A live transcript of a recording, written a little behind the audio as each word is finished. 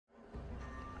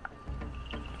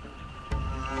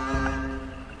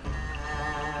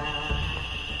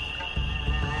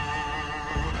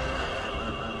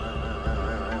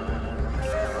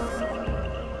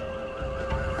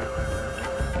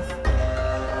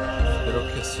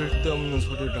이렇게 쓸데없는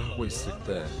소리를 하고 있을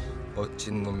때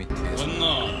멋진 놈이 뒤에서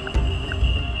건너